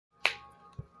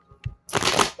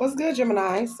What's good,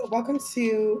 Gemini? So welcome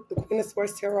to the Queen of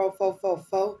Swords Tarot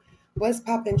Fo. What's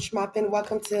poppin' schmoppin'?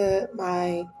 Welcome to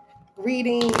my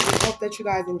reading. I hope that you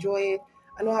guys enjoy it.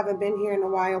 I know I haven't been here in a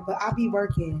while, but I'll be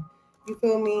working. You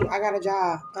feel me? I got a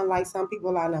job, unlike some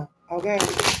people I know. Okay.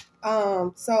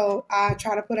 So I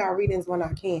try to put out readings when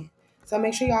I can. So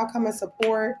make sure y'all come and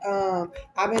support.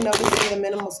 I've been noticing the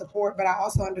minimal support, but I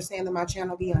also understand that my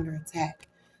channel be under attack.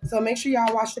 So make sure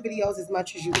y'all watch the videos as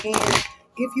much as you can.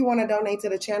 If you want to donate to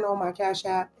the channel, my Cash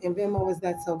App and Venmo is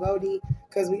That's So Goldie,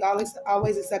 because we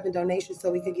always accepting donations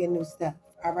so we could get new stuff.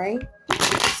 All right.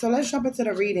 So let's jump into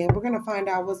the reading. We're gonna find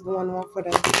out what's going on for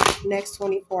the next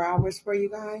 24 hours for you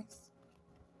guys.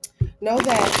 Know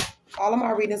that all of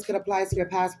my readings could apply to your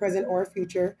past, present, or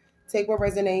future. Take what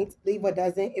resonates, leave what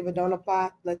doesn't. If it don't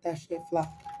apply, let that shit flow.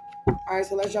 All right.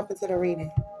 So let's jump into the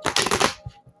reading.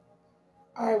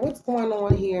 All right. What's going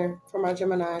on here for my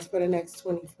Geminis for the next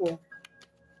 24?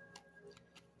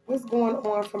 What's going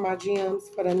on for my gems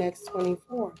for the next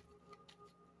 24?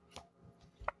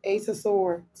 Ace of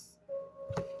Swords.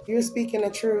 You're speaking the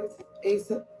truth.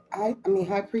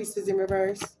 High Priestess in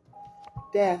reverse.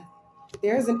 Death.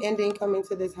 There's an ending coming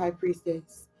to this High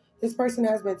Priestess. This person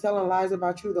has been telling lies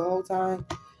about you the whole time.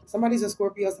 Somebody's a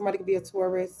Scorpio. Somebody could be a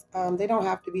Taurus. They don't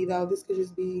have to be, though. This could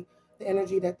just be the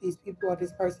energy that these people or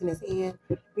this person is in.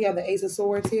 We have the Ace of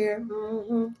Swords here.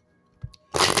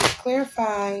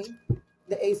 Clarify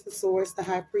the Ace of Swords, the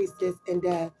High Priestess, and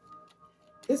Death.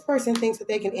 This person thinks that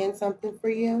they can end something for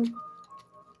you.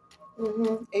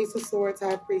 Ace of Swords,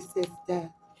 High Priestess, Death.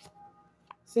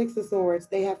 Six of Swords,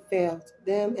 they have failed.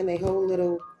 Them and their whole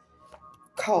little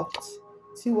cult.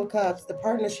 Two of Cups, the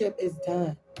partnership is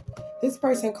done. This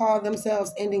person called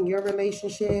themselves ending your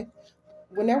relationship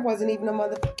when there wasn't even a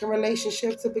motherfucking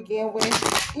relationship to begin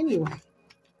with anyway.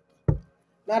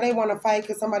 Now they want to fight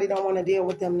because somebody don't want to deal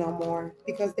with them no more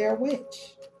because they're a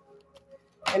witch.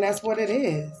 And that's what it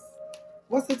is.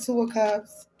 What's the Two of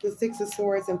Cups, the Six of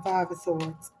Swords, and Five of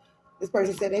Swords? This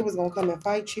person said they was going to come and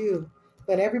fight you.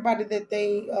 But everybody that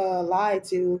they lied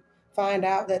to find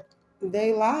out that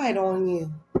they lied on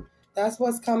you. That's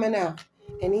what's coming out.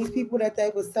 And these people that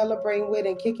they was celebrating with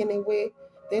and kicking it with,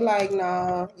 they like,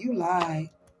 nah, you lied.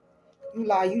 You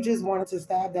lied. You just wanted to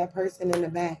stab that person in the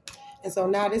back. And so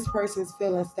now this person's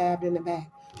feeling stabbed in the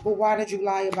back. But why did you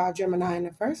lie about Gemini in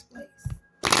the first place?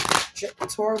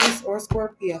 Taurus or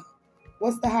Scorpio?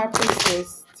 What's the High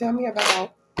Priestess? Tell me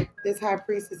about this High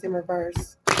Priestess in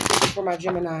reverse for my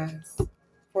Geminis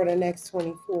for the next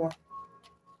 24.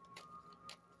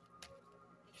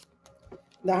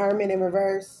 The Hermit in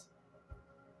reverse.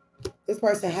 This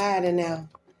person hiding now.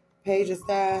 Page of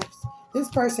Staffs. This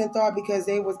person thought because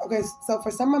they was... Okay, so for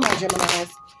some of my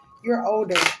Geminis, you're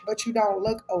older, but you don't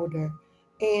look older.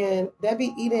 And that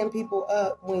be eating people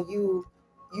up when you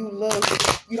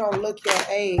don't look your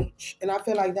age. And I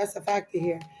feel like that's a factor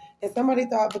here. And somebody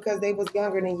thought because they was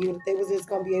younger than you that they was just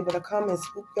going to be able to come and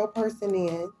swoop your person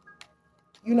in,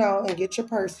 and get your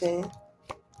person.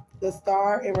 The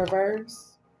Star in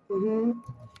reverse. And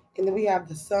then we have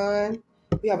the Sun.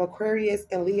 We have Aquarius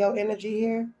and Leo energy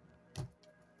here.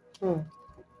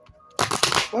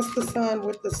 What's the Sun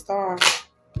with the Star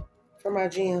for my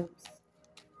gems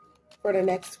for the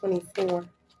next 24?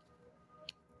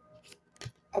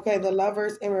 Okay, the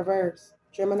Lovers in reverse.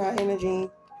 Gemini energy.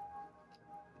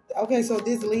 Okay, so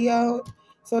this Leo.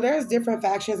 So there's different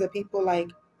factions of people like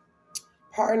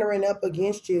partnering up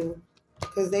against you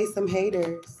because they some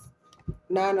haters.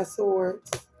 Nine of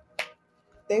Swords.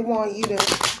 They want you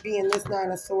to be in this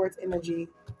Nine of Swords energy.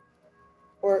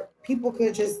 Or people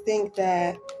could just think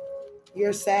that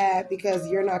you're sad because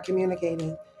you're not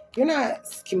communicating. You're not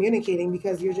communicating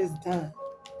because you're just done.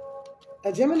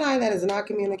 A Gemini that is not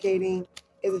communicating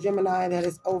is a Gemini that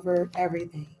is over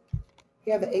everything.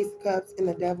 You have the Ace of Cups and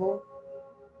the Devil.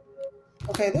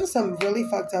 Okay, there's some really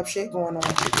fucked up shit going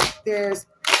on. There's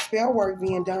spell work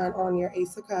being done on your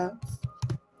Ace of Cups.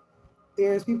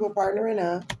 There's people partnering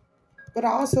up. But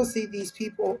I also see these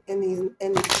people in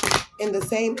the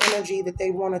same energy that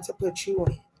they wanted to put you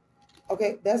in.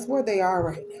 Okay, that's where they are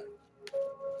right now.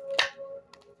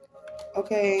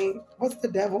 Okay, what's the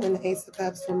Devil in the Ace of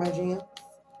Cups for my gems?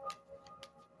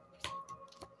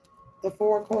 The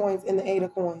Four of Coins and the Eight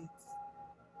of Coins.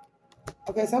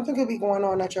 Okay, something could be going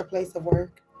on at your place of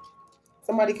work.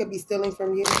 Somebody could be stealing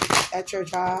from you at your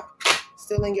job,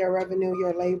 stealing your revenue,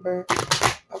 your labor.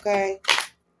 Okay,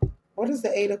 what is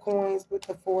the Eight of Coins with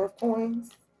the Four of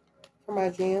Coins for my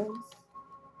gems?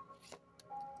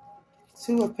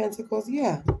 Two of Pentacles,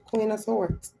 yeah, Queen of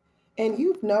Swords. And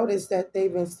you've noticed that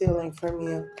they've been stealing from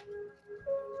you.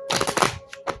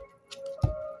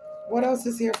 What else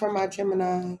is here for my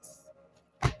Geminis?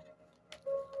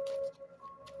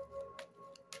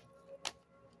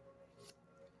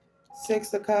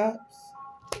 Six of Cups,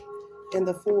 and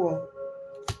the Fool.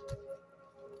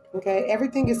 Okay,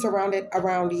 everything is surrounded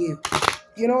around you.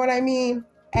 You know what I mean?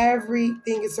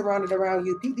 Everything is surrounded around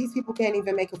you. These people can't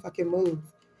even make a fucking move.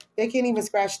 They can't even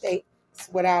scratch their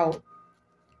without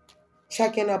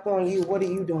checking up on you. What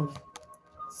are you doing?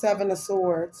 Seven of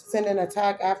Swords, sending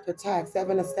attack after attack.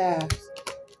 Seven of Staves,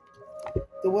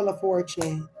 the Wheel of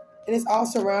Fortune. And it's all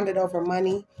surrounded over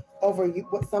money, over you,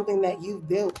 something that you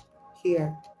built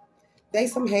here. They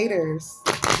some haters,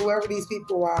 whoever these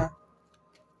people are.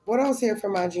 What else here for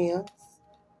my gems?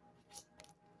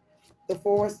 The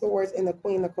Four of Swords and the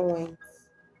Queen of Coins.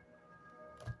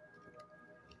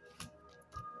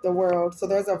 The World. So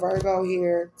there's a Virgo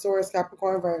here. Taurus,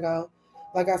 Capricorn, Virgo.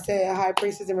 Like I said, a High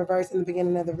Priestess in reverse in the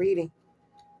beginning of the reading.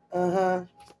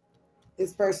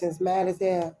 This person's mad as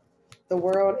hell. The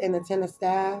World and the Ten of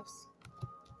Staves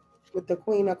with the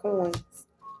Queen of Coins.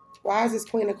 Why is this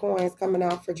Queen of Coins coming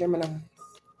out for Gemini?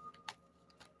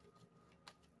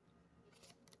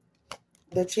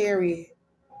 The Chariot.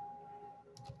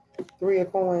 Three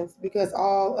of Coins. Because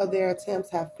all of their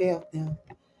attempts have failed them.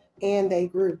 And they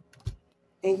grew.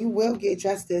 And you will get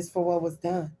justice for what was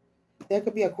done. There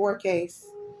could be a court case.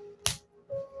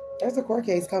 There's a court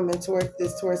case coming towards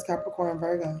this Taurus, Capricorn,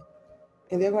 Virgo.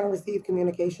 And they're going to receive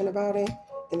communication about it.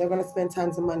 And they're going to spend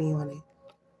tons of money on it.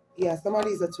 Yeah,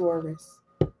 somebody's a Taurus.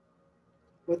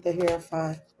 With the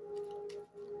Hierophant.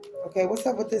 Okay, what's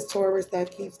up with this Taurus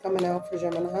that keeps coming out for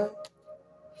Gemini?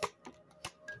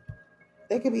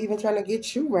 They could be even trying to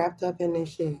get you wrapped up in this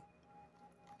shit.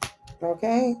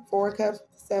 Okay, Four of Cups,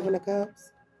 Seven of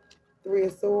Cups, Three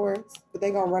of Swords. But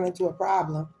they're going to run into a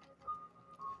problem.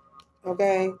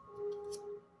 Okay?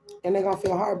 And they're going to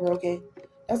feel heartbroken.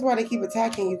 That's why they keep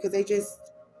attacking you, because they just,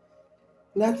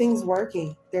 nothing's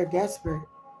working. They're desperate.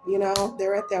 You know,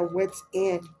 they're at their wits'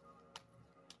 end.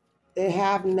 They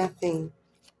have nothing.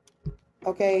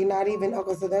 Okay, not even,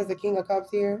 okay, so there's the King of Cups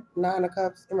here, Nine of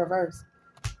Cups in reverse.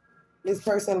 This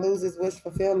person loses wish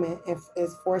fulfillment and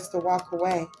is forced to walk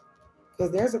away.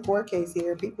 Because there's a court case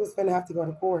here. People's finna have to go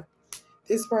to court.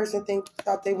 This person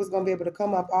thought they was going to be able to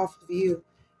come up off of you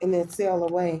and then sail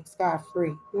away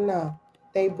scot-free. No,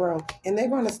 they broke. And they're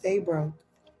going to stay broke.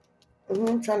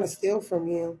 Trying to steal from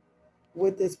you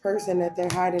with this person that they're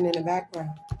hiding in the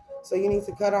background. So you need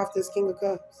to cut off this King of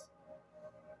Cups.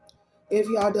 If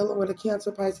y'all dealing with a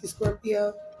Cancer, Pisces,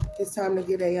 Scorpio, it's time to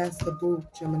get a ass to boo,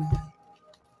 Gemini.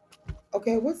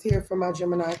 Okay, what's here for my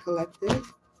Gemini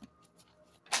collective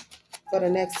for the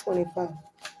next 25?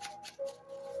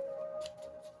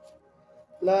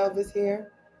 Love is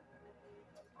here.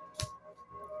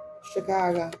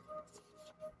 Chicago.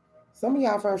 Some of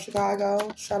y'all from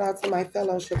Chicago. Shout out to my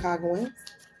fellow Chicagoans.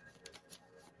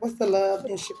 What's the love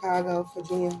in Chicago for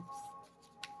gems?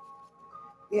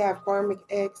 We have Karmic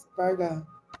X, Virgo.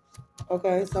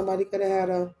 Okay, somebody could have had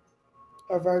a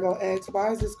Virgo X.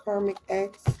 Why is this Karmic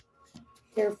X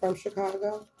here from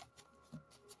Chicago?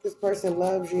 This person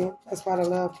loves you. That's why the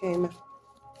love came out.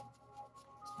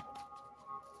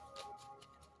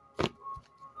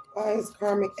 Why is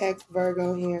Karmic X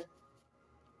Virgo here?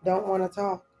 Don't want to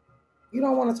talk. You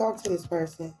don't want to talk to this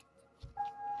person.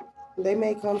 They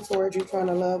may come towards you trying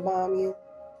to love bomb you.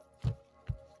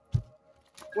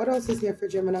 What else is here for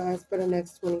Geminis for the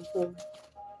next 24?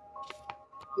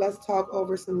 Let's talk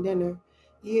over some dinner.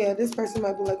 Yeah, this person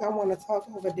might be like, I want to talk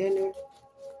over dinner.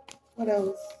 What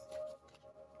else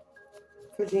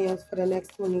for gems for the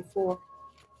next 24?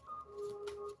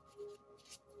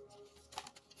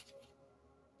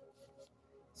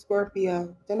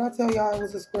 Scorpio. Didn't I tell y'all it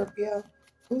was a Scorpio?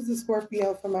 Who's the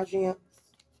Scorpio for my gems?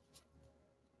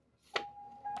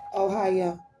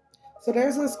 Ohio. So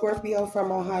there's a Scorpio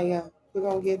from Ohio. We're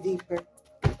going to get deeper.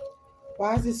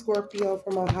 Why is this Scorpio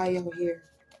from Ohio here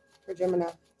for Gemini?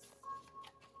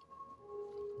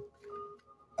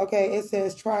 Okay, it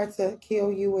says try to kill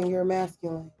you when you're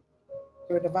masculine.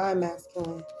 You're divine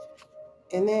masculine.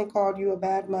 And then called you a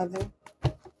bad mother.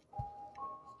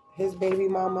 His baby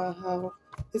mama a hoe.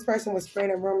 This person was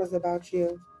spreading rumors about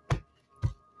you.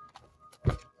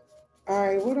 All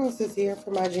right, what else is here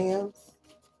for my gems?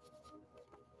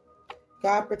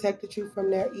 God protected you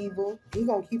from their evil. He's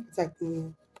going to keep protecting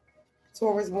you.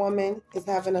 Taurus woman is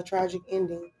having a tragic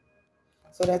ending.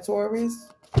 So that Taurus,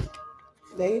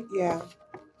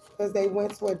 because they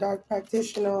went to a dark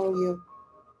practitioner on you.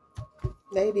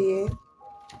 They did.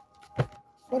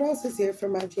 What else is here for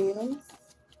my gems?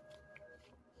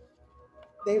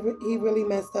 He really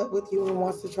messed up with you and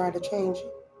wants to try to change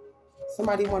it.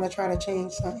 Somebody want to try to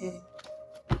change something.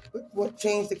 What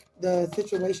changed the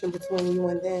situation between you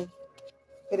and them?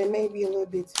 But it may be a little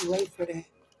bit too late for that.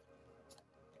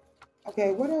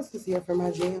 Okay, what else is here for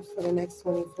my gems for the next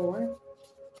 24?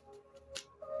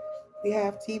 We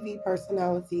have TV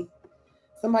personality.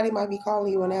 Somebody might be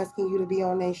calling you and asking you to be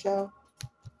on their show.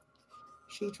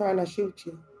 She trying to shoot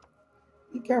you.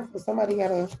 Be careful.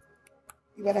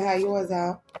 You better have yours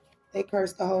out. They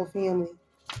curse the whole family.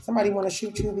 Somebody want to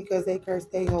shoot you because they curse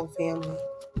their whole family.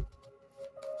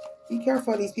 Be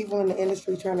careful of these people in the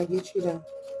industry trying to get you to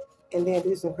and then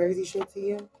do some crazy shit to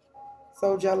you.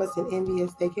 So jealous and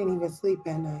envious, they can't even sleep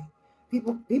at night.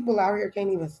 People out here can't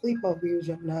even sleep over you,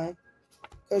 Gemini,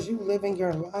 because you living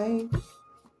your life.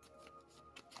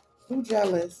 Who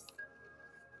jealous?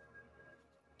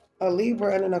 A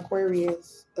Libra and an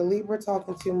Aquarius. A Libra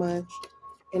talking too much.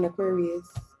 An Aquarius.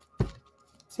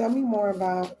 Tell me more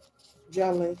about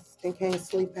jealous and can't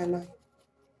sleep at night.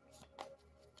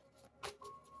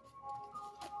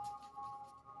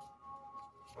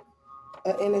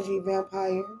 An energy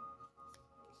vampire.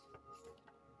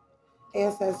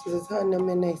 Ancestors is hunting them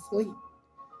in their sleep.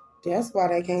 That's why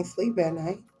they can't sleep at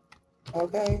night.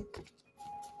 Okay?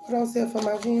 What else here for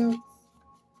my gems?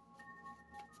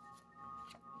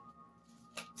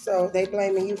 So they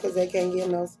blaming you because they can't get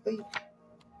no sleep.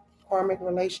 Karmic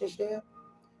relationship.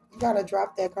 You gotta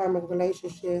drop that karmic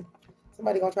relationship.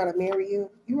 Somebody gonna try to marry you.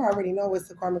 You already know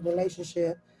it's a karmic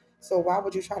relationship. So why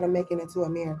would you try to make it into a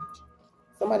marriage?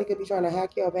 Somebody could be trying to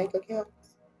hack your bank accounts.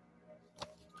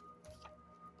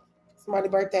 Somebody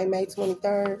birthday May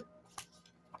 23rd.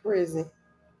 Prison.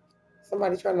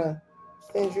 Somebody trying to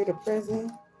send you to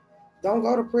prison. Don't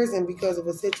go to prison because of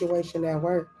a situation at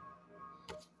work.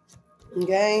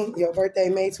 Okay? Your birthday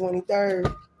May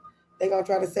 23rd. They gonna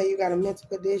try to say you got a mental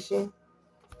condition.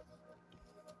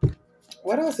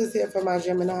 What else is here for my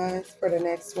Geminis for the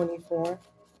next 24?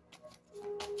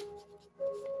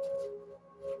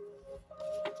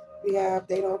 We have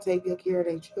they don't take good care of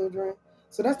their children.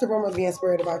 So that's the rumor being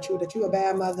spread about you, that you a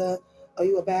bad mother or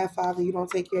you a bad father, you don't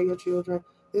take care of your children.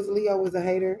 This Leo is a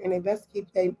hater, and they best keep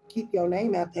your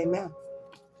name out their mouth.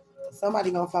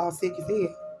 Somebody gonna fall sick as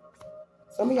hell.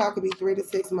 Some of y'all could be 3 to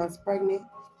 6 months pregnant.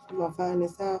 You're gonna find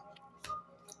this out.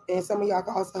 And some of y'all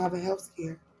could also have a health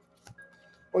scare.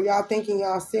 Or y'all thinking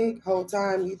y'all sick, whole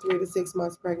time you 3 to 6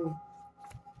 months pregnant.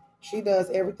 She does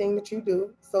everything that you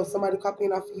do. So if somebody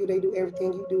copying off of you, they do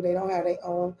everything you do. They don't have their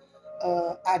own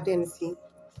identity.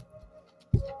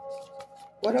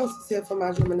 What else is here for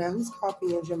my Gemini? Who's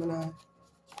copying Gemini?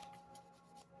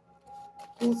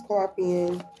 Who's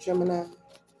copying Gemini?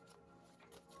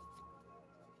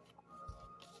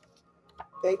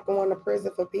 They going to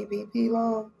prison for PPP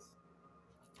loans.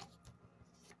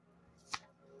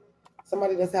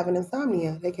 Somebody that's having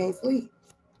insomnia. They can't sleep.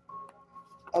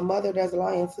 A mother that's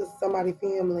lying to somebody's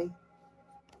family.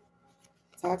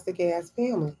 Toxic ass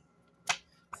family.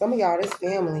 Some of y'all, this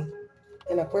family.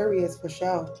 And Aquarius for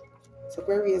sure. So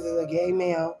Aquarius is a gay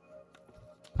male.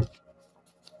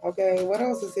 Okay, what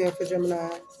else is here for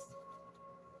Geminis?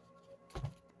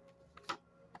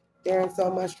 They're in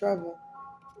so much trouble.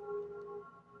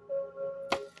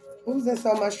 Who's in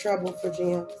so much trouble for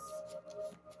gems?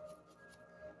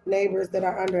 Neighbors that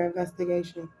are under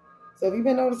investigation. So if you've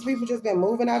been noticing people just been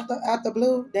moving out the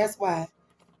blue, that's why.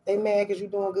 They mad because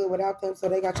you're doing good without them, so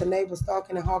they got your neighbors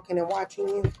stalking and hawking and watching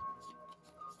you.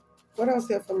 What else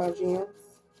here for my gems?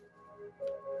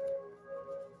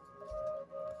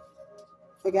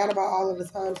 Forgot about all of the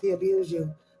times he abused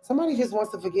you. Somebody just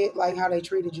wants to forget like how they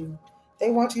treated you. They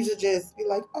want you to just be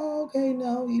like, oh, okay,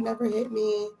 no, you never hit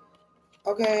me.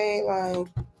 Okay, like,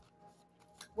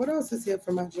 what else is here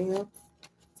for my gems?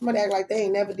 Somebody act like they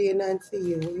ain't never did nothing to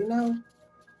you, you know?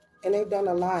 And they've done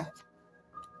a lot.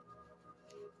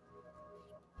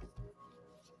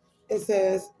 It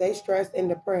says they stressed and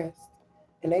depressed.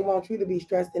 And they want you to be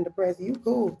stressed and depressed. You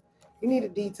cool. You need a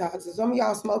detox. If some of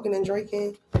y'all smoking and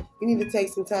drinking, you need to take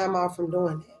some time off from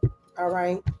doing that. All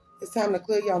right? It's time to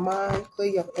clear your mind,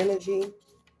 clear your energy.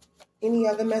 Any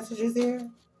other messages here?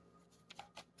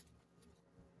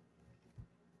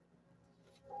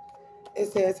 It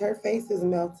says her face is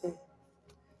melting.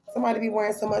 Somebody be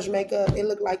wearing so much makeup, it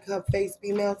look like her face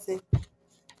be melting.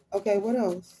 Okay, what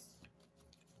else?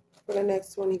 For the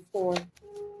next 24.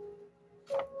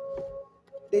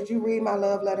 Did you read my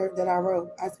love letter that I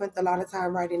wrote? I spent a lot of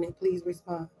time writing it. Please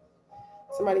respond.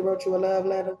 Somebody wrote you a love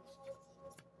letter.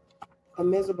 A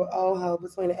miserable old hoe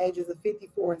between the ages of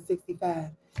 54 and 65.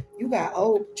 You got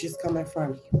old just coming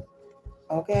from you.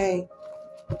 Okay?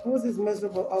 Who is this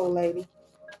miserable old lady?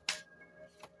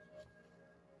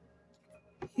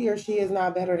 He or she is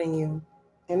not better than you.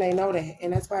 And they know that.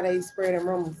 And that's why they spreading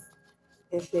rumors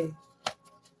and shit.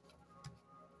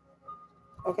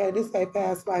 Okay, this say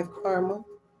past life karma.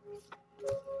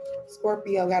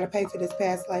 Scorpio got to pay for this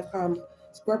past life karma.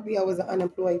 Scorpio is an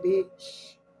unemployed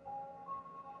bitch.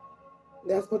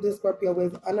 That's what this Scorpio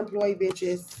is. Unemployed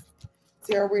bitches.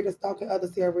 Tarot readers stalking other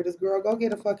tarot readers. Girl, go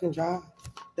get a fucking job.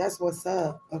 That's what's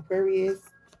up, Aquarius.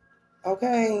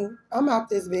 Okay, I'm out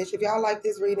this bitch. If y'all like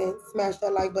this reading, smash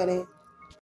that like button.